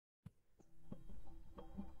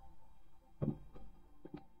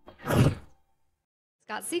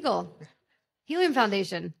Scott Sigel, Helium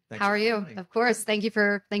Foundation. Thanks How for are you? having me. Of course. Thank you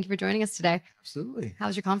for joining us today. Absolutely.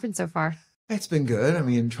 How's your conference so far? It's been good. I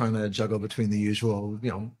mean, trying to juggle between the usual,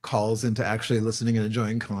 calls into actually listening and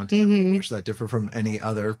enjoying content, which that differ from any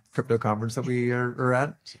other crypto conference that we are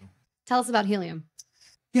at. So. Tell us about Helium.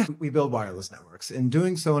 Yeah, we build wireless networks and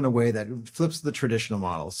doing so in a way that flips the traditional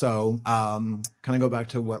model. So kind of go back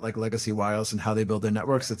to what like legacy wireless and how they build their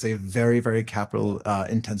networks. It's a very, very capital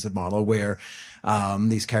intensive model where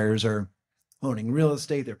these carriers are owning real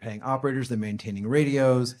estate, they're paying operators, they're maintaining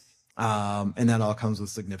radios. And that all comes with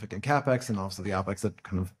significant capex and also the opex that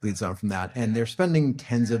kind of leads on from that. And they're spending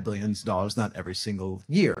tens of billions of dollars, not every single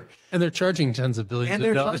year. And they're charging tens of billions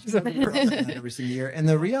of dollars every single year. And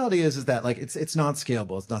the reality is that like it's not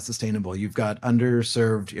scalable, it's not sustainable. You've got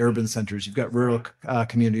underserved urban centers, you've got rural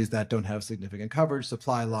communities that don't have significant coverage,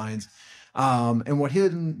 supply lines. And what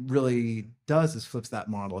Helium really does is flips that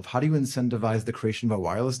model of how do you incentivize the creation of a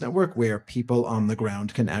wireless network where people on the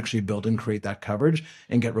ground can actually build and create that coverage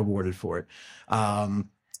and get rewarded for it.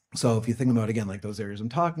 So if you think about, again, like those areas I'm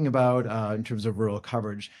talking about in terms of rural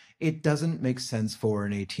coverage, it doesn't make sense for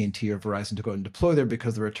an AT&T or Verizon to go and deploy there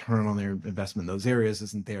because the return on their investment in those areas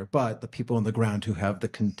isn't there. But the people on the ground who have the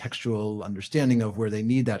contextual understanding of where they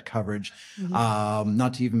need that coverage,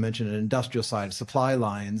 not to even mention an industrial side, supply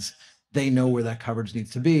lines, they know where that coverage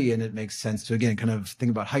needs to be. And it makes sense to, again, kind of think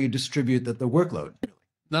about how you distribute the workload.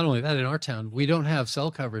 Not only that, in our town, we don't have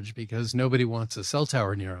cell coverage because nobody wants a cell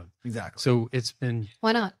tower near them. Exactly. So it's been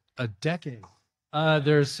Why not? a decade.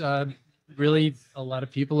 There's really a lot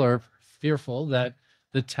of people are fearful that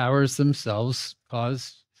the towers themselves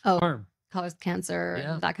cause harm. Cause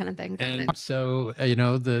cancer, that kind of thing. And so,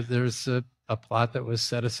 there's a plot that was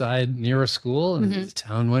set aside near a school and the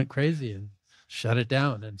town went crazy and shut it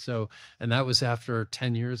down. And that was after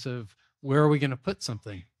 10 years of where are we going to put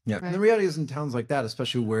something? Yeah. Right. And the reality is in towns like that,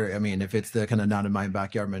 especially where, I mean, if it's the kind of not in my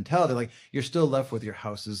backyard mentality, like you're still left with your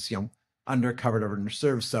houses, undercovered or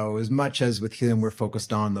underserved. So as much as with Helium, we're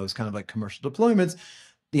focused on those kind of like commercial deployments,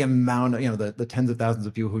 the amount of, the tens of thousands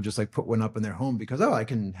of people who just like put one up in their home because, I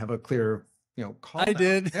can have a clear, call. I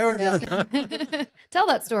did. Tell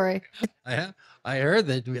that story. I heard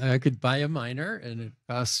that I could buy a miner and it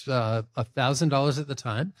costs $1,000 at the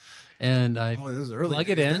time. And I plug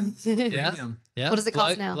it in. Yeah. What does it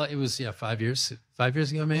cost now? It was 5 years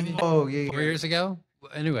ago, maybe. Oh, yeah. 4 years ago.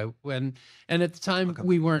 Anyway, and at the time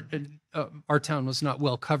we weren't, our town was not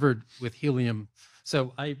well covered with Helium.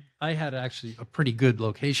 So I had actually a pretty good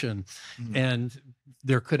location and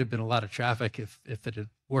there could have been a lot of traffic if it had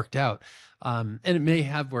worked out. And it may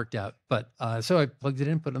have worked out, but so I plugged it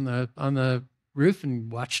in, put it on the roof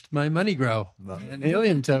and watched my money grow. An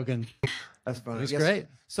Helium token. That's funny. It was great.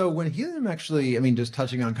 So when Helium actually, just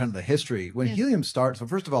touching on kind of the history, when Helium started, so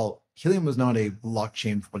first of all, Helium was not a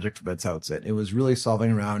blockchain project from its outset. It was really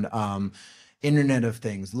solving around Internet of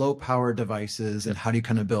Things, low power devices, and how do you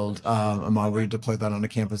kind of build a model where you deploy that on a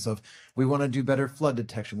campus of, we want to do better flood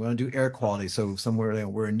detection. We want to do air quality. So somewhere,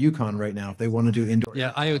 we're in Yukon right now. If they want to do indoor.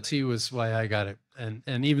 Yeah, IoT was why I got it.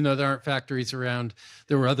 And even though there aren't factories around,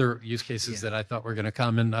 there were other use cases that I thought were going to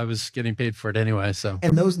come and I was getting paid for it anyway. So,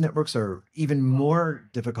 and those networks are even more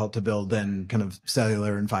difficult to build than kind of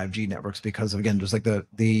cellular and 5G networks because again, just like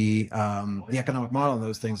the economic model on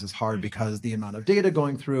those things is hard because the amount of data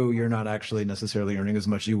going through, you're not actually necessarily earning as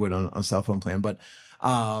much as you would on a cell phone plan. But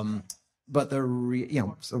so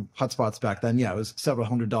hotspots back then, it was several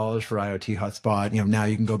 $100s for IoT hotspot. Now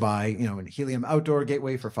you can go buy, a Helium outdoor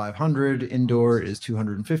gateway for $500, indoor is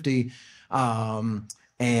 $250.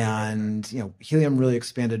 And, Helium really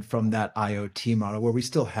expanded from that IoT model where we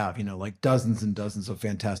still have, like dozens and dozens of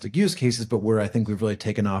fantastic use cases, but where I think we've really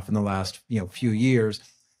taken off in the last, few years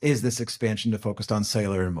is this expansion to focused on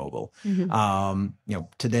cellular and mobile.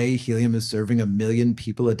 Today Helium is serving 1 million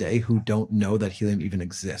people a day who don't know that Helium even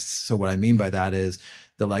exists. So what I mean by that is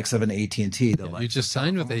the likes of an AT&T. You just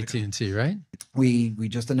signed with AT&T, right? We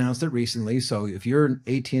just announced it recently. So if you're an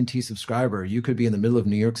AT&T subscriber, you could be in the middle of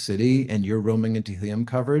New York City and you're roaming into Helium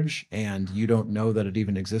coverage and you don't know that it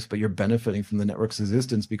even exists, but you're benefiting from the network's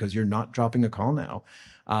existence because you're not dropping a call now.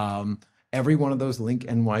 Every one of those Link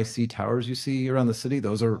NYC towers you see around the city,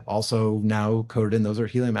 those are also now coded in. Those are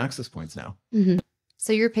Helium access points now.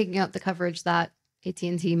 So you're picking up the coverage that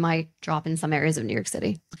AT&T might drop in some areas of New York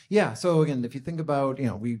City. Yeah. So again, if you think about,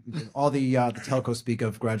 all the telcos speak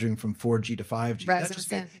of graduating from 4G to 5G.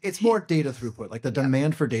 Right, it's more data throughput. Like the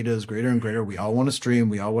demand for data is greater and greater. We all want to stream.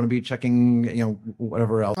 We all want to be checking,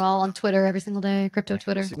 whatever else. We're all on Twitter every single day, crypto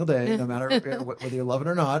Twitter. Every single day, no matter whether you love it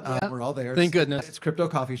or not, we're all there. Thank goodness. It's crypto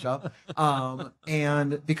coffee shop.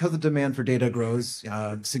 And because the demand for data grows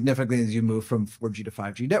significantly as you move from 4G to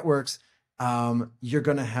 5G networks, you're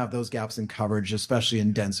going to have those gaps in coverage, especially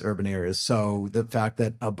in dense urban areas. So the fact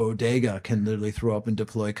that a bodega can literally throw up and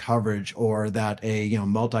deploy coverage, or that a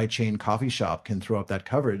multi-chain coffee shop can throw up that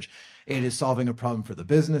coverage, it is solving a problem for the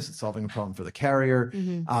business. It's solving a problem for the carrier.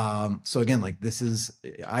 So again, like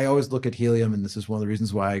I always look at Helium, and this is one of the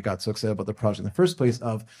reasons why I got so excited about the project in the first place.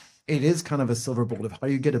 It is kind of a silver bullet of how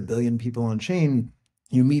you get 1 billion people on chain.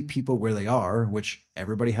 You meet people where they are, which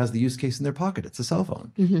everybody has the use case in their pocket. It's a cell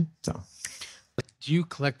phone. So. Do you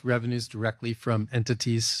collect revenues directly from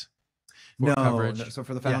entities for no, coverage? No. So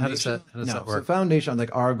for the foundation, how does that work? So foundation,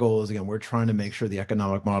 like our goal is, again, we're trying to make sure the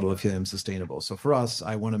economic model of Helium is sustainable. So for us,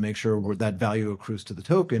 I want to make sure that value accrues to the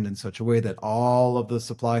token in such a way that all of the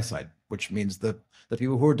supply side, which means the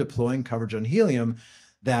people who are deploying coverage on Helium,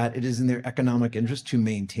 that it is in their economic interest to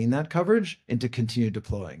maintain that coverage and to continue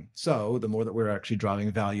deploying. So the more that we're actually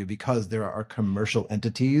driving value, because there are commercial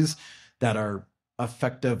entities that are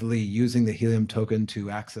effectively using the Helium token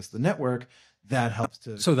to access the network, that helps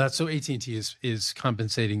to. So AT&T is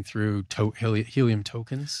compensating through Helium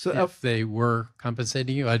tokens. So if they were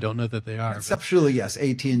compensating you, I don't know that they are. Conceptually, yes,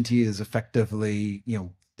 AT&T is effectively,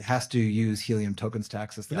 has to use Helium tokens to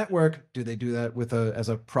access the network. Do they do that as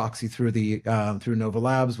a proxy through through Nova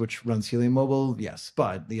Labs, which runs Helium Mobile? Yes,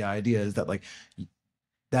 but the idea is that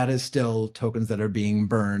that is still tokens that are being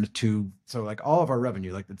burned so all of our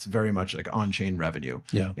revenue, it's very much on-chain revenue.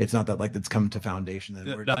 Yeah. It's not that it's come to foundation.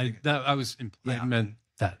 I meant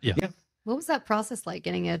that. Yeah. What was that process like,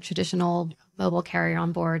 getting a traditional mobile carrier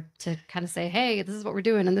on board to kind of say, hey, this is what we're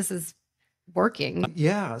doing and this is working?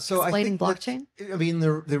 Yeah. So explaining blockchain.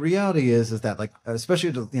 The reality is that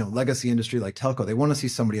especially to, legacy industry like telco, they want to see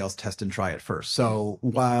somebody else test and try it first. So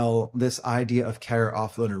while this idea of carrier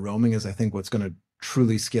offload and roaming is, I think, what's going to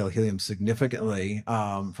truly scale Helium significantly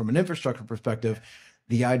from an infrastructure perspective,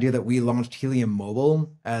 the idea that we launched Helium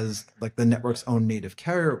Mobile as the network's own native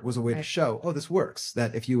carrier was a way to show, this works.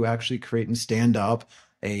 That if you actually create and stand up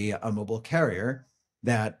a mobile carrier,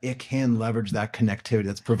 that it can leverage that connectivity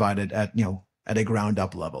that's provided at a ground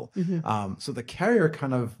up level. So the carrier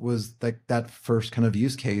kind of was that first kind of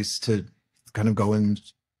use case to kind of go and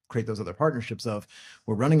create those other partnerships of,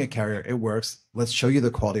 we're running a carrier, it works, let's show you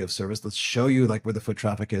the quality of service, let's show you where the foot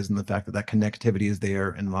traffic is and the fact that connectivity is there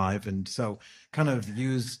and live, and so kind of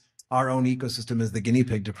use our own ecosystem as the guinea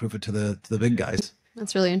pig to prove it to the big guys.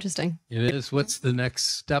 That's really interesting. It is. What's the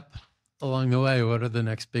next step along the way? What are the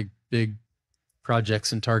next big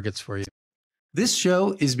projects and targets for you? This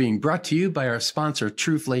show is being brought to you by our sponsor,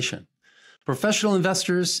 Trueflation. Professional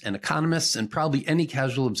investors and economists, and probably any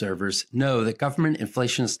casual observers, know that government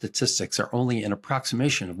inflation statistics are only an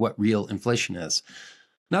approximation of what real inflation is.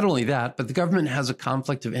 Not only that, but the government has a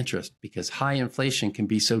conflict of interest because high inflation can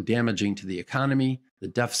be so damaging to the economy, the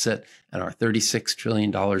deficit, and our $36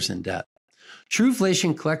 trillion in debt.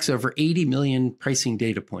 Trueflation collects over 80 million pricing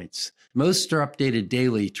data points. Most are updated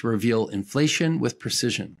daily to reveal inflation with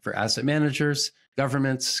precision for asset managers,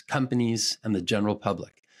 governments, companies, and the general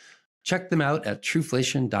public. Check them out at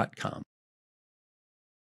trueflation.com.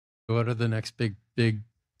 What are the next big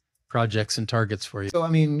projects and targets for you? So,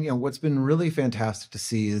 what's been really fantastic to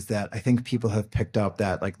see is that I think people have picked up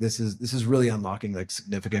that this is really unlocking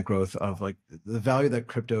significant growth of the value that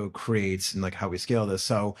crypto creates and how we scale this.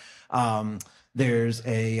 So, there's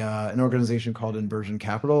an organization called Inversion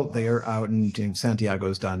Capital. They are out, and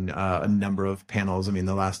Santiago's done a number of panels.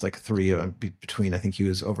 The last 3 between, I think he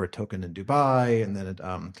was over at Token in Dubai and then at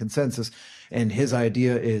Consensus. And his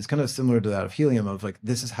idea is kind of similar to that of Helium of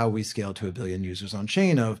this is how we scale to 1 billion users on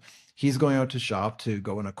chain. Of he's going out to shop to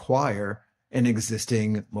go and acquire an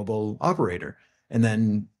existing mobile operator and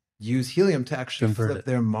then use Helium to actually flip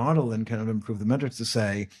their model and kind of improve the metrics to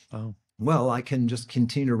say, well, I can just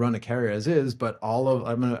continue to run a carrier as is, but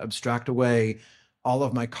I'm going to abstract away all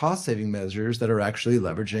of my cost saving measures that are actually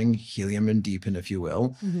leveraging Helium and DePIN, if you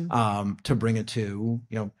will, to bring it to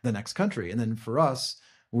the next country. And then for us,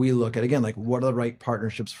 we look at, again, what are the right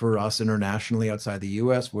partnerships for us internationally outside the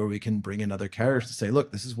US where we can bring in other carriers to say,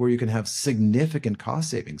 look, this is where you can have significant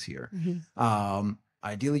cost savings here.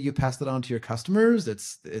 Ideally, you pass that on to your customers.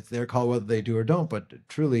 It's their call whether they do or don't, but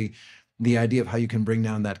truly, the idea of how you can bring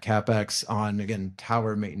down that CapEx on, again,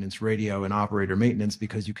 tower maintenance, radio and operator maintenance,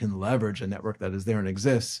 because you can leverage a network that is there and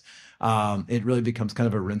exists. It really becomes kind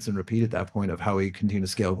of a rinse and repeat at that point of how we continue to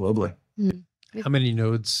scale globally. How many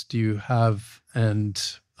nodes do you have? And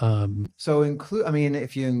so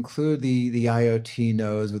if you include the IoT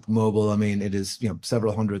nodes with mobile, it is,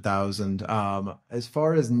 several 100,000. As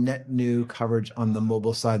far as net new coverage on the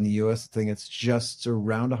mobile side in the US, I think it's just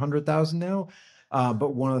around 100,000 now.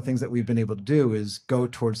 But one of the things that we've been able to do is go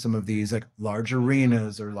towards some of these like large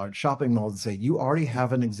arenas or large shopping malls and say, you already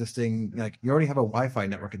have an existing, you already have a Wi-Fi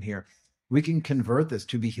network in here. We can convert this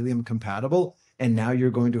to be Helium compatible. And now you're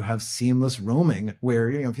going to have seamless roaming where,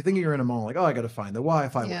 if you think you're in a mall, like, oh, I got to find the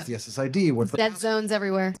Wi-Fi, what's the SSID, what's the dead zones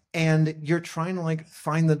everywhere. And you're trying to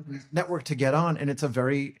find the network to get on. And it's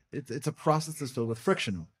a process that's filled with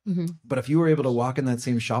friction. But if you were able to walk in that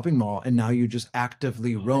same shopping mall and now you just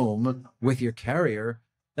actively roam with your carrier,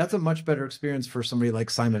 that's a much better experience for somebody like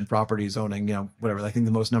Simon Properties owning, whatever, I think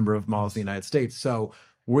the most number of malls in the United States. So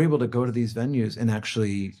we're able to go to these venues and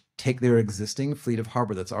actually take their existing fleet of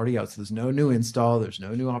hardware that's already out. So there's no new install, there's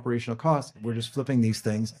no new operational cost. We're just flipping these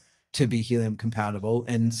things to be Helium compatible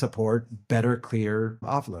and support better, clear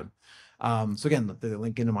offload. So again, the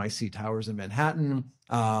link into my C towers in Manhattan,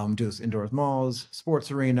 do this indoors malls,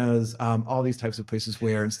 sports arenas, all these types of places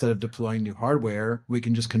where instead of deploying new hardware, we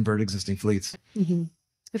can just convert existing fleets. We've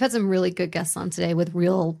had some really good guests on today with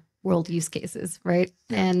real world use cases, right?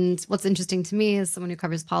 And what's interesting to me as someone who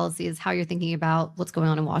covers policy is how you're thinking about what's going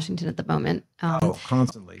on in Washington at the moment.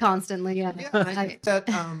 Constantly. Yeah. I think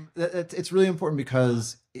that it's really important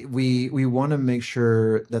because we want to make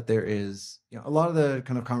sure that there is, a lot of the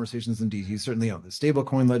kind of conversations in DC, certainly, the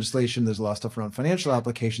stablecoin legislation, there's a lot of stuff around financial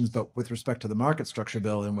applications, but with respect to the market structure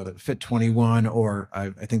bill and whether it fit 21 or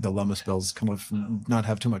I think the Lummis bills kind of not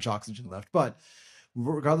have too much oxygen left, but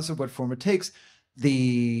regardless of what form it takes,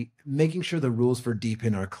 the making sure the rules for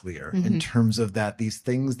DePIN are clear in terms of that these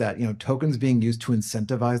things that, tokens being used to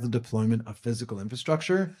incentivize the deployment of physical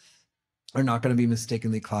infrastructure are not going to be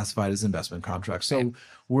mistakenly classified as investment contracts. So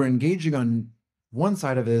we're engaging on one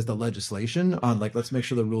side of it is the legislation on let's make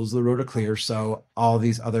sure the rules of the road are clear. So all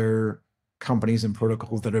these other companies and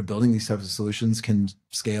protocols that are building these types of solutions can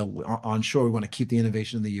scale onshore. We want to keep the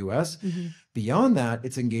innovation in the US. Beyond that,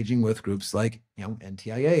 it's engaging with groups like,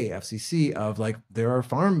 NTIA, FCC of there are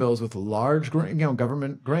farm bills with large,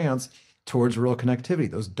 government grants towards rural connectivity.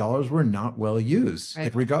 Those dollars were not well used.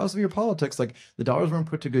 Right. Regardless of your politics, the dollars weren't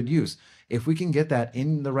put to good use. If we can get that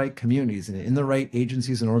in the right communities and in the right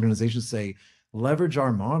agencies and organizations, say, leverage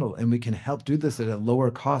our model and we can help do this at a lower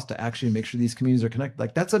cost to actually make sure these communities are connected,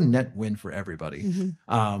 that's a net win for everybody.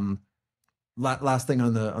 Last thing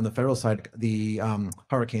on the federal side, the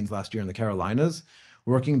hurricanes last year in the Carolinas,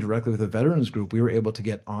 working directly with a veterans group, we were able to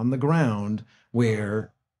get on the ground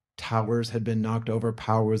where towers had been knocked over,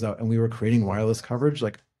 power was out, and we were creating wireless coverage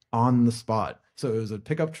on the spot. So it was a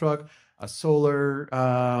pickup truck, a solar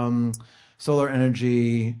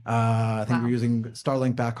energy. I think we're using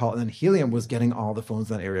Starlink backhaul, and then Helium was getting all the phones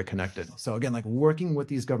in that area connected. So again, working with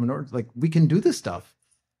these government, we can do this stuff.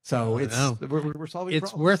 So we're solving.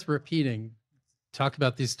 It's worth repeating. Talk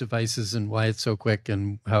about these devices and why it's so quick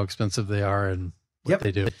and how expensive they are and what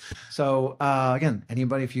they do. So again,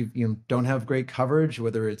 anybody, if you don't have great coverage,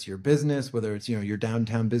 whether it's your business, whether it's your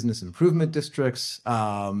downtown business improvement districts,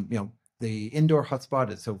 the indoor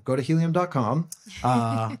hotspot is, so go to helium.com.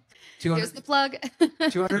 Here's the plug.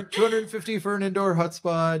 250 for an indoor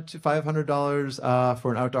hotspot, $500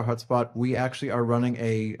 for an outdoor hotspot. We actually are running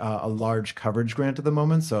a large coverage grant at the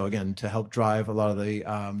moment. So again, to help drive a lot of the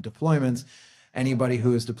deployments, anybody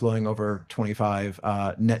who is deploying over 25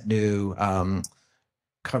 net new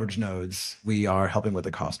coverage nodes, we are helping with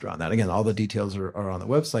the cost around that. Again, all the details are on the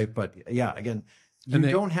website, but yeah, again, you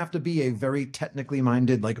don't have to be a very technically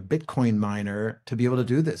minded Bitcoin miner to be able to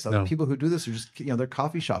do this. Other people who do this are just, they're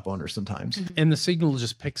coffee shop owners sometimes. And the signal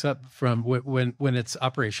just picks up from when it's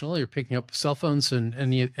operational. You're picking up cell phones and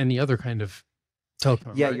any other kind of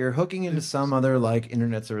telecom. Yeah, right? you're hooking into some other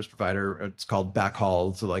internet service provider. It's called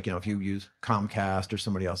backhaul. So if you use Comcast or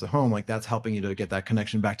somebody else at home, that's helping you to get that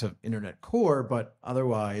connection back to internet core. But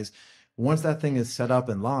otherwise, once that thing is set up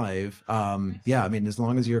and live, as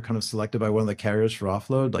long as you're kind of selected by one of the carriers for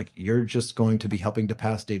offload, you're just going to be helping to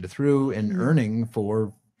pass data through and earning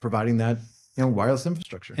for providing that, wireless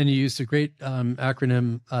infrastructure. And you used a great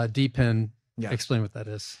acronym, DePIN, Yeah. Explain what that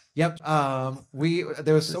is. Yep.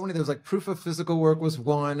 There was so many. There was like proof of physical work was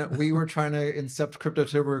one. We were trying to incept crypto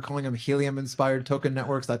too. We were calling them helium inspired token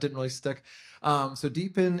networks. That didn't really stick. So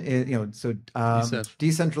DePIN is,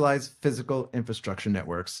 decentralized physical infrastructure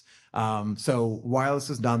networks. So wireless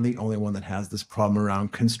is not the only one that has this problem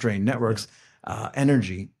around constrained networks.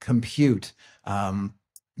 Energy, compute,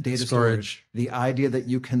 data storage. The idea that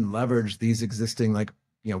you can leverage these existing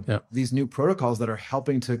these new protocols that are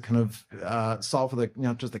helping to kind of solve for the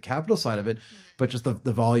not just the capital side of it, but just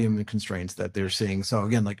the volume and constraints that they're seeing. So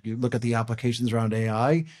again, like you look at the applications around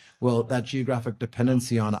AI, well, that geographic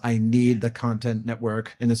dependency on I need the content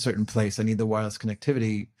network in a certain place, I need the wireless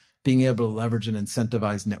connectivity, being able to leverage an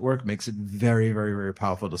incentivized network makes it very, very, very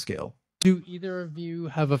powerful to scale. Do either of you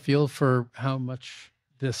have a feel for how much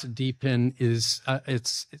this DePIN is?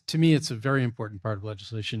 To me, it's a very important part of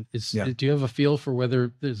legislation. Do you have a feel for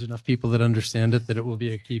whether there's enough people that understand it that it will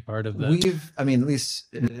be a key part of the at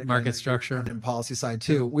least market structure and policy side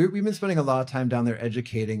too? We've been spending a lot of time down there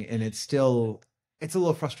educating, and it's a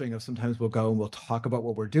little frustrating. If sometimes we'll go and we'll talk about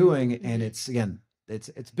what we're doing, and it's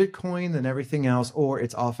Bitcoin and everything else, or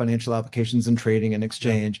it's all financial applications and trading and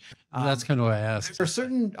exchange. That's kind of why I asked. There are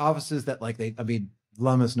certain offices that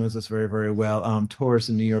Lummis knows this very, very well. Taurus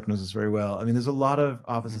in New York knows this very well. I mean, there's a lot of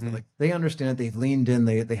offices that they understand it. They've leaned in.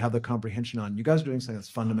 They have the comprehension on. You guys are doing something that's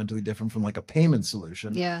fundamentally different from like a payment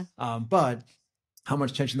solution. Yeah. But how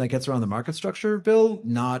much attention that gets around the market structure, Bill?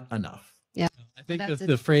 Not enough. Yeah. I think that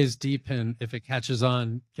the phrase DePIN, if it catches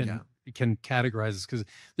on, can categorize this, because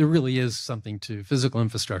there really is something to physical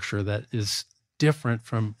infrastructure that is different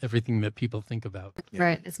from everything that people think about.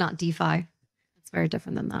 Right. It's not DeFi. It's very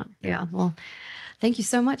different than that. Yeah. Well, thank you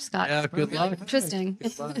so much, Scott. Yeah, good luck. Interesting.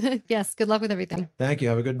 Yes, good luck with everything. Thank you.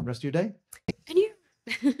 Have a good rest of your day. And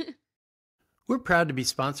you. We're proud to be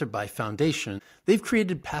sponsored by Foundation. They've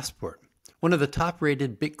created Passport, one of the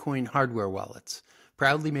top-rated Bitcoin hardware wallets,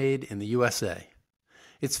 proudly made in the USA.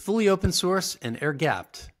 It's fully open source and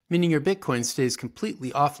air-gapped, meaning your Bitcoin stays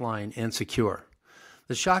completely offline and secure.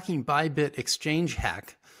 The shocking Bybit exchange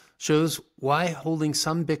hack shows why holding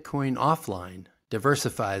some Bitcoin offline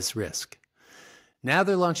diversifies risk. Now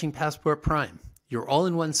they're launching Passport Prime, your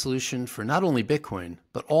all-in-one solution for not only Bitcoin,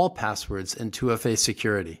 but all passwords and 2FA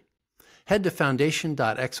security. Head to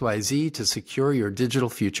foundation.xyz to secure your digital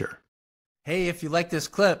future. Hey, if you like this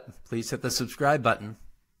clip, please hit the subscribe button.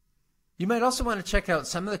 You might also want to check out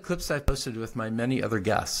some of the clips I've posted with my many other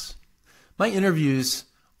guests. My interviews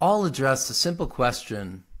all address the simple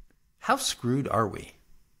question, how screwed are we?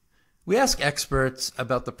 We ask experts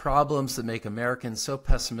about the problems that make Americans so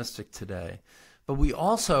pessimistic today, but we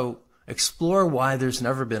also explore why there's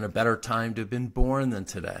never been a better time to have been born than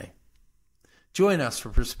today. Join us for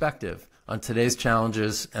perspective on today's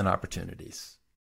challenges and opportunities.